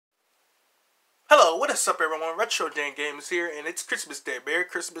what is up, everyone? Retro Dan Games here, and it's Christmas Day. Merry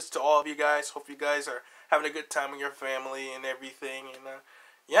Christmas to all of you guys. Hope you guys are having a good time with your family and everything. And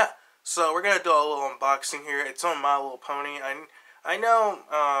yeah, so we're gonna do a little unboxing here. It's on My Little Pony. I know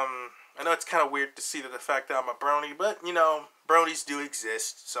it's kind of weird to see the fact that I'm a brony, but you know, bronies do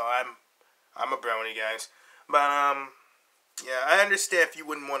exist. So I'm a brony, guys. But yeah, I understand if you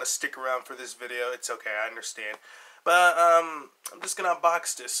wouldn't want to stick around for this video. It's okay, I understand. But I'm just gonna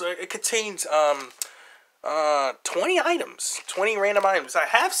unbox this. So it contains 20 items, 20 random items. I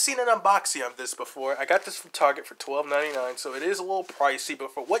have seen an unboxing of this before. I got this from Target for $12.99, so it is a little pricey,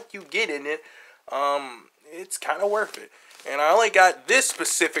 but for what you get in it, it's kind of worth it. And I only got this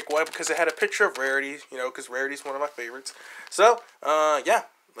specific one because it had a picture of Rarity, you know, because Rarity's one of my favorites. So, yeah,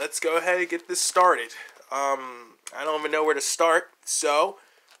 let's go ahead and get this started. I don't even know where to start, so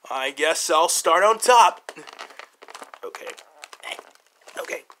I guess I'll start on top. Okay.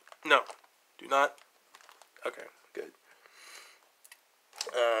 Okay. No. Do not. Okay. Good.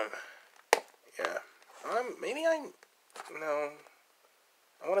 Yeah. No.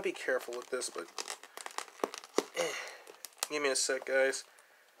 I want to be careful with this, but give me a sec, guys.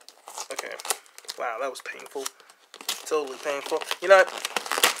 Okay. Wow, that was painful. Totally painful. You know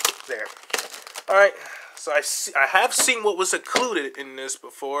what? There. Alright. So I have seen what was included in this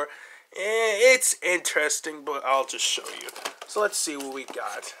before. It's interesting, but I'll just show you. So let's see what we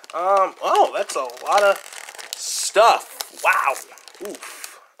got. Oh, that's a lot of stuff. Wow.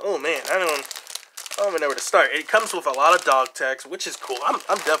 Oof. Oh man, I don't even know where to start. It comes with a lot of dog tags, which is cool. I'm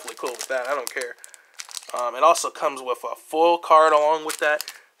definitely cool with that. I don't care. It also comes with a foil card along with that.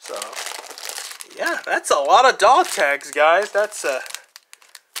 So yeah, that's a lot of dog tags, guys. That's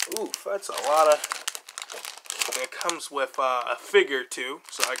that's a lot of. It comes with a figure too,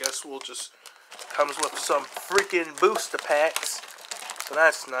 so I guess we'll just comes with some freaking booster packs. So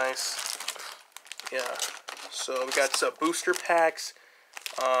that's nice. Yeah. So we got some booster packs.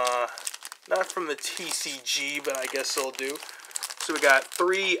 Not from the TCG, but I guess they'll do. So we got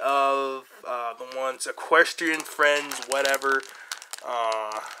 3 of the ones Equestrian Friends, whatever.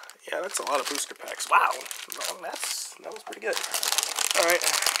 Yeah, that's a lot of booster packs. Wow, that was pretty good. All right.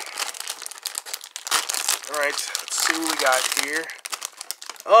 Alright, let's see what we got here.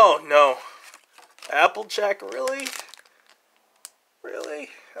 Oh, no. Applejack, really? Really?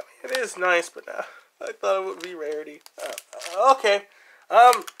 I mean, it is nice, but I thought it would be Rarity. Okay.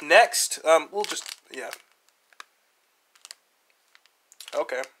 Next, we'll just, yeah.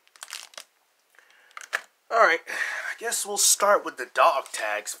 Okay. Alright, I guess we'll start with the dog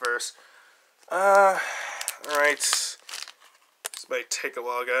tags first. Alright. This might take a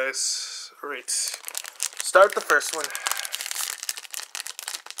while, guys. Alright. Start the first one.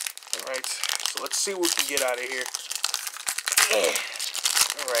 Alright, so let's see what we can get out of here.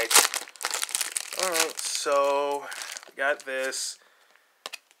 Alright, so we got this.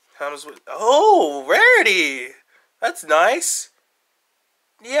 Comes with, oh, Rarity! That's nice.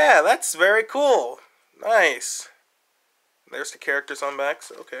 Yeah, that's very cool. Nice. There's the characters on back,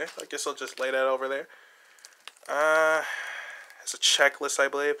 so okay. I guess I'll just lay that over there. It's a checklist, I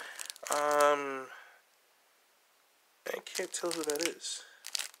believe. I can't tell who that is.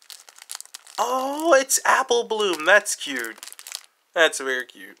 Oh, it's Apple Bloom. That's cute. That's very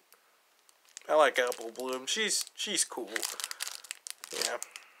cute. I like Apple Bloom. She's cool. Yeah.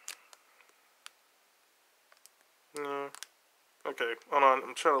 No. Okay, hold on.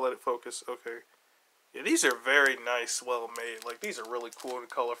 I'm trying to let it focus. Okay. Yeah, these are very nice, well made. Like, these are really cool and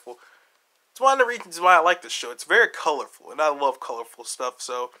colorful. It's one of the reasons why I like this show. It's very colorful, and I love colorful stuff,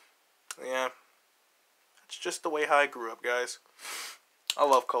 so yeah. It's just the way how I grew up, guys. I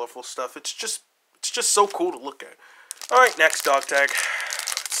love colorful stuff. It's just so cool to look at. Alright, next dog tag.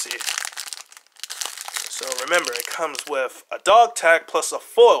 Let's see. So remember, it comes with a dog tag plus a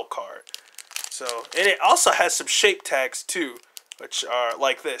foil card. So, and it also has some shape tags too, which are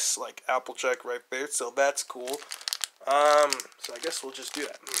like this, like Applejack right there. So that's cool. So I guess we'll just do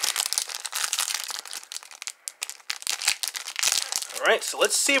that. Alright, so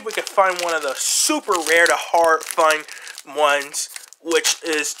let's see if we can find one of the super rare to hard find ones, which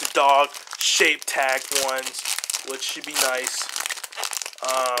is the dog shape tag ones, which should be nice.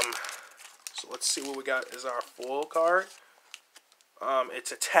 So let's see what we got as our foil card.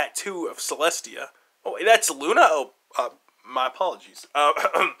 It's a tattoo of Celestia. Oh, wait, that's Luna? Oh, my apologies.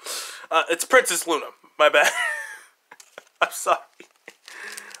 It's Princess Luna. My bad. I'm sorry.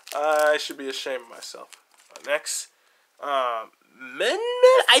 I should be ashamed of myself. Next.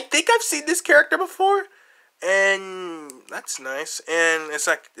 I think I've seen this character before, and that's nice. And it's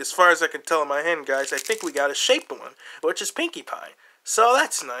like, as far as I can tell in my hand, guys, I think we got a shaped one, which is Pinkie Pie. So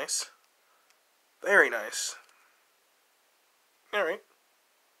that's nice. Very nice. Alright.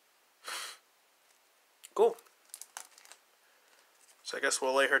 Cool. So I guess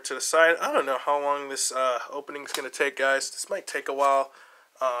we'll lay her to the side. I don't know how long this opening is going to take, guys. This might take a while.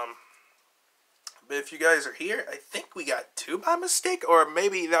 But if you guys are here, I think we got 2 by mistake. Or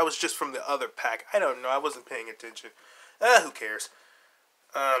maybe that was just from the other pack. I don't know. I wasn't paying attention. Who cares?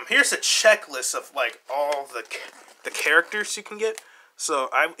 Here's a checklist of like all the characters you can get. So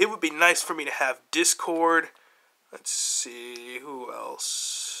it would be nice for me to have Discord. Let's see. Who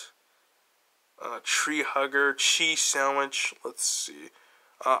else? Tree Hugger, Cheese Sandwich. Let's see.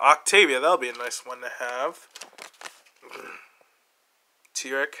 Octavia, that'll be a nice one to have.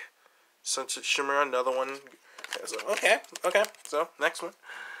 T-Rex, Sunset Shimmer, another one. Okay. So next one.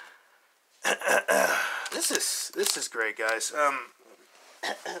 This is great, guys.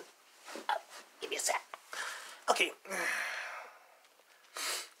 Give me a sec. Okay.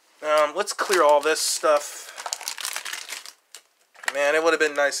 Let's clear all this stuff. Man, it would have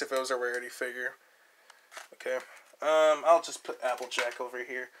been nice if it was a Rarity figure. Okay. I'll just put Applejack over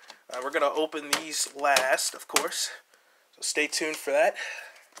here. We're going to open these last, of course. So stay tuned for that.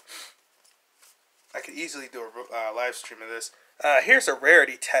 I could easily do a live stream of this. Here's a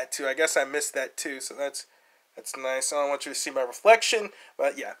Rarity tattoo. I guess I missed that too, so that's nice. I don't want you to see my reflection,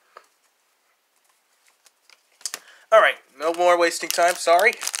 but yeah. Alright, no more wasting time.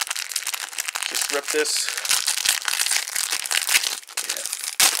 Sorry. Just rip this.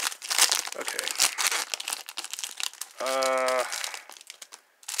 Okay.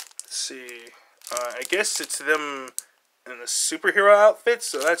 Let's see. I guess it's them in the superhero outfits,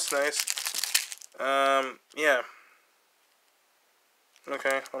 so that's nice. Yeah.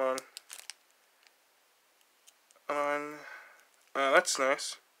 Okay, hold on. That's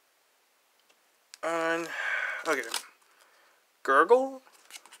nice. Okay. Gurgle?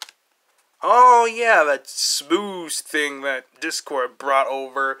 Oh, yeah, that smooth thing that Discord brought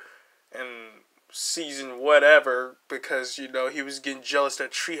over in season whatever, because, you know, he was getting jealous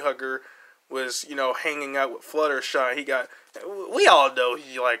that Tree Hugger was, you know, hanging out with Fluttershy. We all know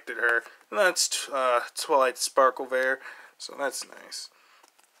he liked her. And that's Twilight Sparkle there, so that's nice.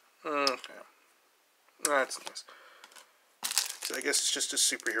 Okay. That's nice. So I guess it's just a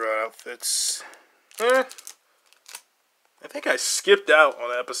superhero outfits. I think I skipped out on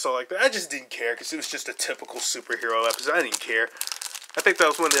an episode like that. I just didn't care because it was just a typical superhero episode. I didn't care. I think that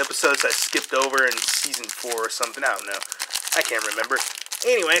was one of the episodes I skipped over in season 4 or something. I don't know. I can't remember.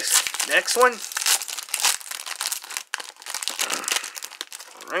 Anyways, next one.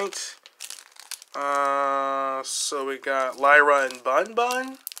 Alright. So we got Lyra and Bun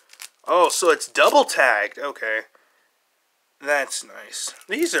Bun. Oh, so it's double tagged. Okay. That's nice.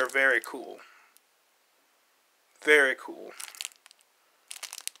 These are very cool. Very cool.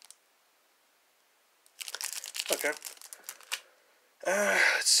 Okay.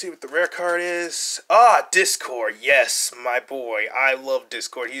 Let's see what the rare card is. Discord. Yes, my boy. I love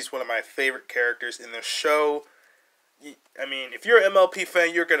Discord. He's one of my favorite characters in the show. I mean, if you're an MLP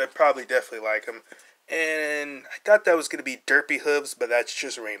fan, you're going to probably definitely like him. And I thought that was going to be Derpy Hooves, but that's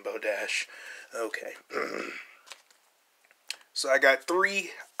just Rainbow Dash. Okay. So I got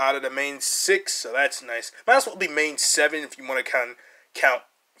 3 out of the main 6, so that's nice. Might as well be main 7 if you want to count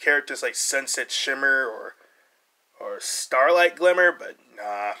characters like Sunset Shimmer or Starlight Glimmer, but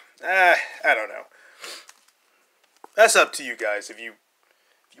nah. I don't know. That's up to you guys if you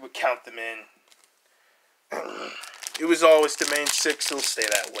would count them in. It was always the main 6, it'll stay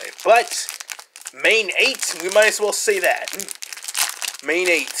that way. But main 8, we might as well say that. Main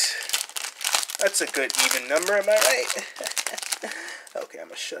 8. That's a good even number, am I right? Okay, I'm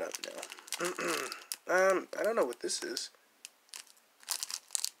gonna shut up now. I don't know what this is.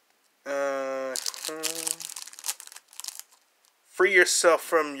 Free yourself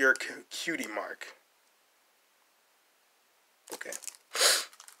from your cutie mark. Okay.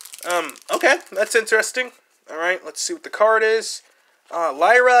 Okay, that's interesting. Alright, let's see what the card is.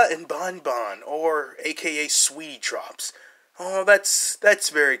 Lyra and Bon Bon, or aka Sweetie Drops. Oh, that's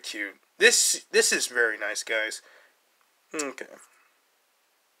very cute. This is very nice, guys. Okay.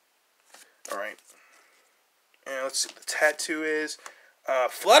 Alright. And let's see what the tattoo is.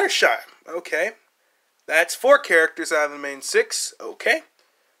 Fluttershy. Okay. That's 4 characters out of the main 6. Okay.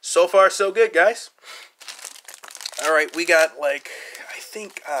 So far, so good, guys. Alright, we got, like, I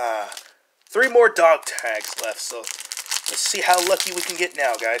think, 3 more dog tags left. So, let's see how lucky we can get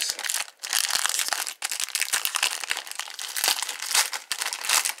now, guys.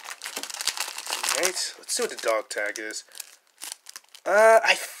 Alright, let's see what the dog tag is.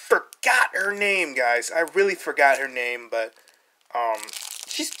 I forgot her name, guys. I really forgot her name, but,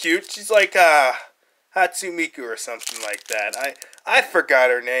 she's cute. She's like, Hatsumiku or something like that. I forgot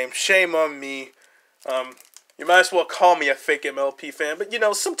her name. Shame on me. You might as well call me a fake MLP fan. But, you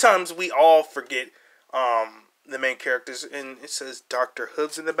know, sometimes we all forget the main characters. And it says Dr.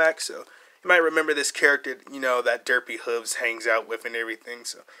 Hooves in the back. So you might remember this character, you know, that Derpy Hooves hangs out with and everything.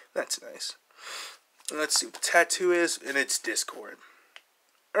 So that's nice. And let's see what the tattoo is. And it's Discord.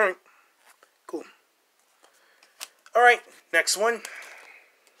 Alright. Cool. Alright. Next one.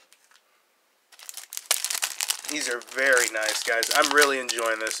 These are very nice, guys. I'm really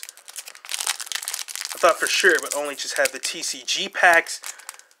enjoying this. I thought for sure it would only just have the TCG packs,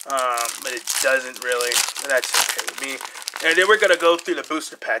 but it doesn't really. And that's okay with me. And then we're going to go through the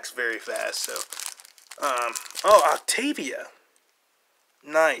booster packs very fast. So, oh, Octavia.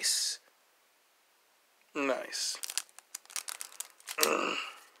 Nice. Nice.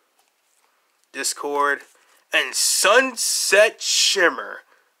 Discord. And Sunset Shimmer.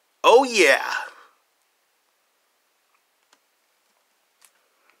 Oh, yeah.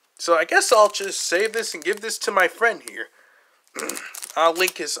 So I guess I'll just save this and give this to my friend here. I'll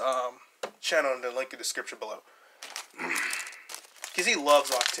link his channel in the link in the description below. Because he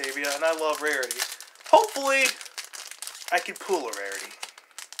loves Octavia and I love Rarity. Hopefully, I can pull a Rarity.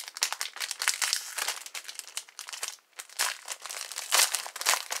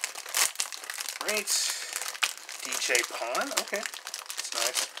 Right. DJ Pawn. Okay. That's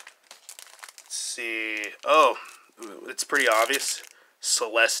nice. Let's see. Oh, it's pretty obvious.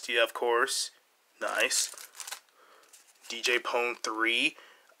 Celestia, of course. Nice. DJ Pone 3,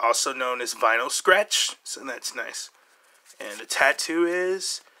 also known as Vinyl Scratch. So that's nice. And the tattoo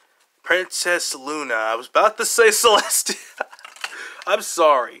is Princess Luna. I was about to say Celestia. I'm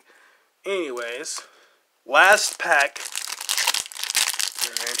sorry. Anyways, last pack.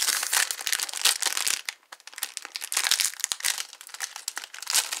 Alright.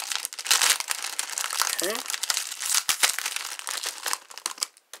 Okay.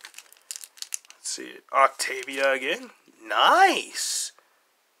 See, Octavia again. Nice.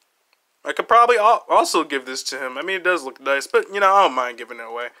 I could probably also give this to him. I mean, it does look nice, but, you know, I don't mind giving it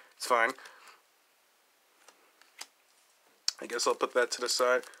away. It's fine. I guess I'll put that to the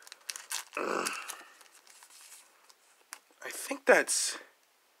side. I think that's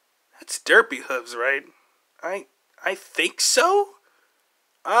Derpy Hooves, right? I think so?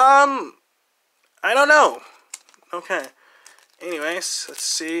 I don't know. Okay. Anyways, let's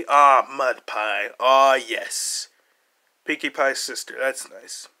see. Mud Pie. Yes. Pinkie Pie's sister. That's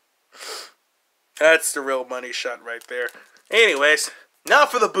nice. That's the real money shot right there. Anyways, now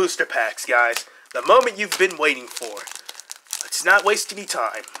for the booster packs, guys. The moment you've been waiting for. Let's not waste any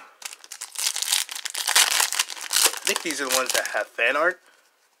time. I think these are the ones that have fan art.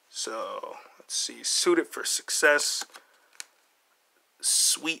 So, let's see. Suited for Success.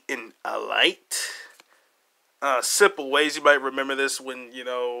 Sweet and Alight. Simple Ways, you might remember this when, you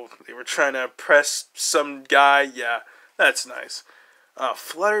know, they were trying to impress some guy. Yeah, that's nice.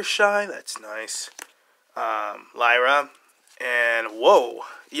 Fluttershy, that's nice. Lyra. And, whoa,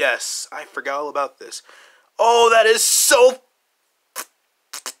 yes, I forgot all about this. Oh, that is so...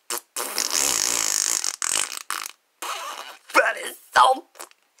 That is so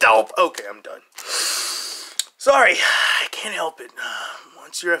dope. Okay, I'm done. Sorry, I can't help it.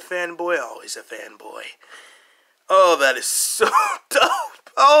 Once you're a fanboy, always a fanboy. Oh, that is so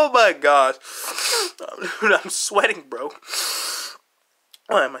dope. Oh, my gosh. I'm sweating, bro.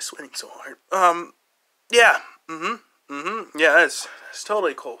 Why am I sweating so hard? Yeah. Yeah, that's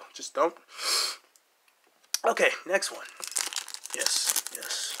totally cool. Just don't. Okay, next one. Yes.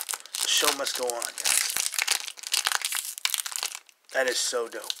 The show must go on, guys. That is so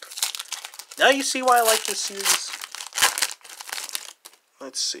dope. Now you see why I like this series?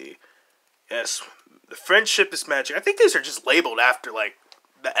 Let's see. Yes, the friendship is magic. I think these are just labeled after, like,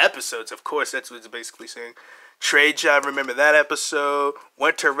 the episodes. Of course, that's what it's basically saying. Trade Job, remember that episode.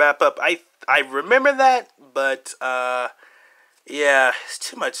 Winter Wrap Up, I remember that, but, yeah, it's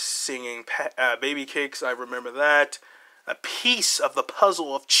too much singing. Baby Cakes, I remember that. A Piece of the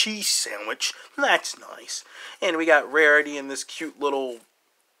Puzzle of Cheese Sandwich, that's nice. And we got Rarity in this cute little,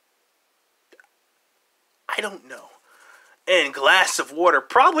 I don't know. And Glass of Water,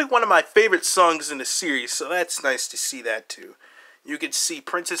 probably one of my favorite songs in the series, so that's nice to see that too. You can see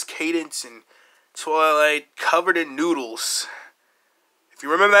Princess Cadence and Twilight covered in noodles. If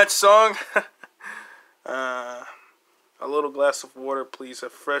you remember that song, a little glass of water, please. A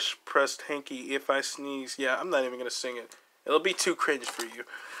fresh pressed hanky if I sneeze. Yeah, I'm not even going to sing it. It'll be too cringe for you.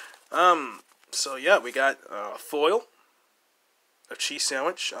 So yeah, we got foil. A cheese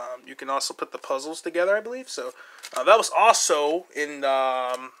sandwich. You can also put the puzzles together, I believe. So that was also in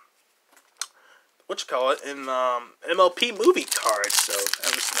in MLP movie cards. So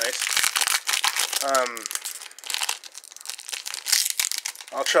that was nice.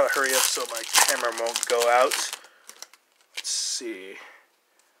 I'll try to hurry up so my camera won't go out. Let's see.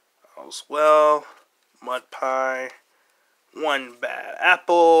 All's well. Mud pie. One bad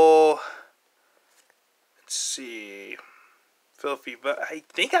apple. Let's see. Filthy, but I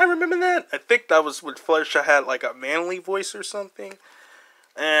think I remember that. I think that was when Celestia had like a manly voice or something.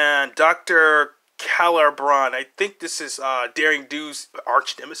 And Dr. Calibron. I think this is Daring Do's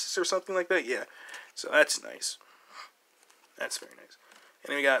arch nemesis or something like that. Yeah. So that's nice. That's very nice. And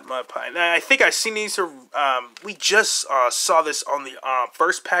then we got Mud Pie. Now, I think I've seen these. We just saw this on the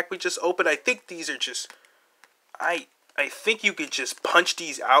first pack we just opened. I think these are just... I think you could just punch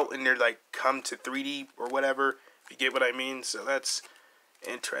these out and they're like come to 3D or whatever. If you get what I mean. So that's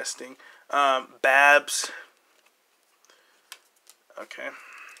interesting. Babs. Okay.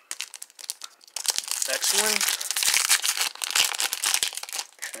 Next one.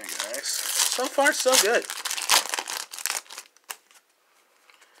 Okay, guys. So far, so good.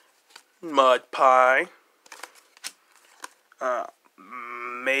 Mud Pie.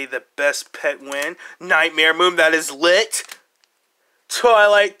 May the best pet win. Nightmare Moon, that is lit.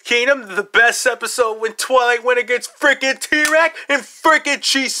 Twilight Kingdom, the best episode when Twilight went against frickin' T-Rex and frickin'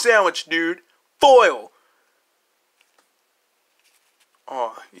 Cheese Sandwich, dude. Foil.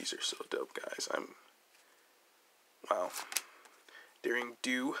 Oh, these are so dope, guys. Wow. Daring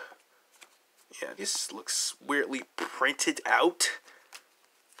Do. Yeah, this looks weirdly printed out.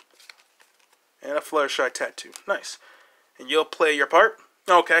 And a Fluttershy tattoo. Nice. And you'll play your part?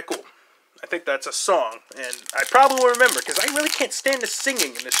 Okay, cool. I think that's a song. And I probably will remember, because I really can't stand the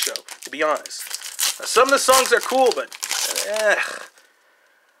singing in this show, to be honest. Now, some of the songs are cool, but...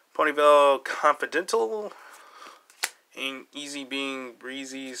 Ponyville Confidential. Easy Being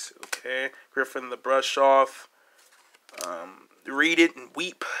Breezy's. Okay. Griffin the Brush Off. Read It and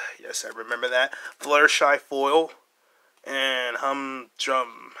Weep. Yes, I remember that. Fluttershy Foil. And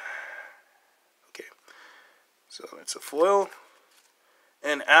Humdrum. Okay. So that's a foil.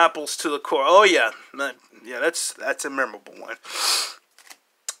 And Apples to the Core. Oh yeah. Yeah, that's a memorable one.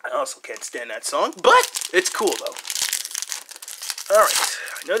 I also can't stand that song, but it's cool though. Alright.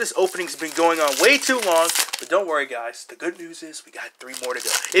 I know this opening's been going on way too long, but don't worry guys. The good news is we got 3 more to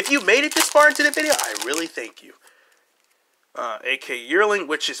go. If you made it this far into the video, I really thank you. AK Yearling,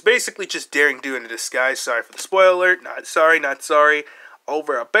 which is basically just Daring Do in a disguise. Sorry for the spoiler alert. Not sorry.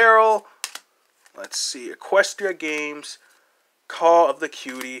 Over a Barrel. Let's see. Equestria Games. Call of the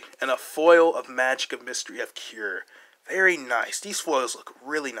Cutie. And a foil of Magic of Mystery of Cure. Very nice. These foils look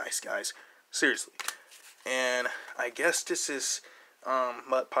really nice, guys. Seriously. And I guess this is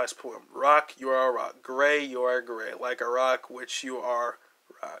Mud Pie's poem. Rock, you are a rock. Gray, you are gray. Like a rock, which you are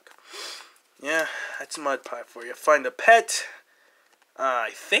rock. Yeah, that's Mud Pie for you. Find a Pet. I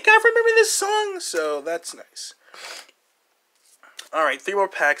think I remember this song, so that's nice. Alright, 3 more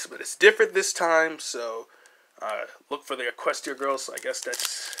packs, but it's different this time, so look for the Equestria Girls, so I guess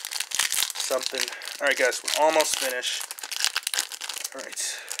that's something. Alright guys, we're almost finished.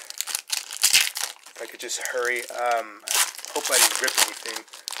 Alright. If I could just hurry. I hope I didn't rip anything.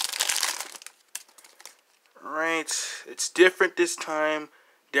 Alright, it's different this time.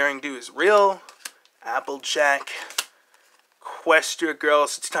 Daring Do is real. Applejack. Equestria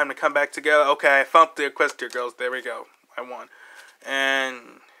Girls. It's time to come back together. Okay, I found the Equestria Girls. There we go. I won.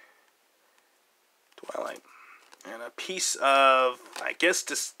 And Twilight. And a piece of, I guess,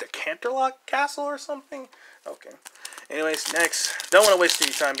 this, the Canterlot Castle or something? Okay. Anyways, next. Don't want to waste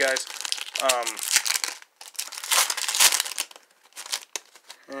any time, guys.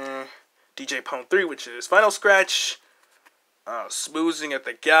 DJ Pone 3, which is Final Scratch. Smoozing at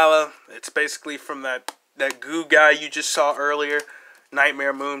the Gala. It's basically from that goo guy you just saw earlier.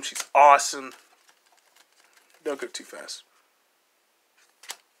 Nightmare Moon. She's awesome. Don't go too fast.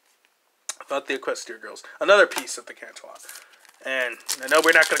 I thought the Equestria Girls. Another piece of the Canterlot. And I know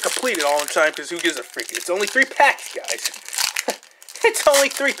we're not going to complete it all in time because who gives a freak? It's only 3 packs, guys. It's only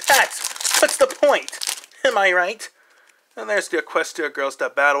 3 packs. What's the point? Am I right? And there's the Equestria Girls. The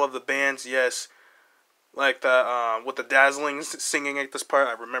Battle of the Bands. Yes. Like the, with the Dazzlings singing at this part.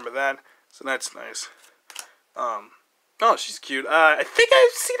 I remember that. So that's nice. Oh, she's cute. I think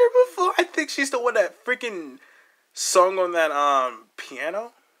I've seen her before. I think she's the one that freaking sung on that,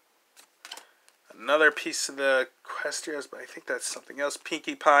 piano. Another piece of the Equestrias, but I think that's something else.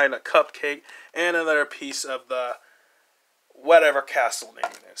 Pinkie Pie and a cupcake. And another piece of the whatever castle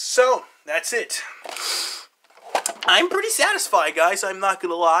name it is. So, that's it. I'm pretty satisfied, guys. I'm not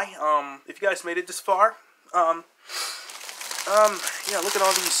gonna lie. If you guys made it this far, Yeah, look at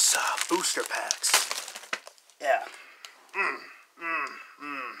all these booster packs. Yeah.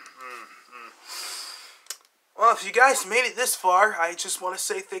 Well, if you guys made it this far, I just want to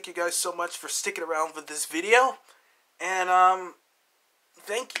say thank you guys so much for sticking around with this video. And,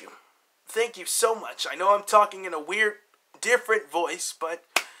 thank you. Thank you so much. I know I'm talking in a weird, different voice, but,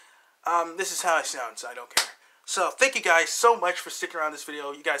 this is how I sound, so I don't care. So, thank you guys so much for sticking around this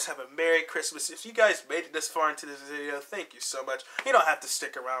video. You guys have a Merry Christmas. If you guys made it this far into this video, thank you so much. You don't have to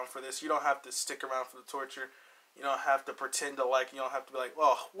stick around for this. You don't have to stick around for the torture. You don't have to pretend to like. You don't have to be like,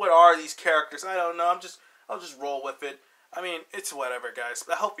 oh, what are these characters? I don't know. I'll just roll with it. I mean, it's whatever, guys.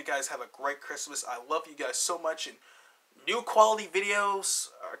 But I hope you guys have a great Christmas. I love you guys so much, and new quality videos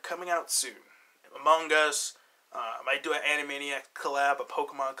are coming out soon. Among Us. I might do an Animaniac collab, a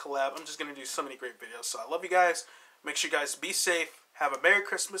Pokemon collab. I'm just going to do so many great videos. So I love you guys. Make sure you guys be safe. Have a Merry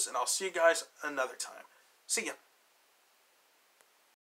Christmas, and I'll see you guys another time. See ya.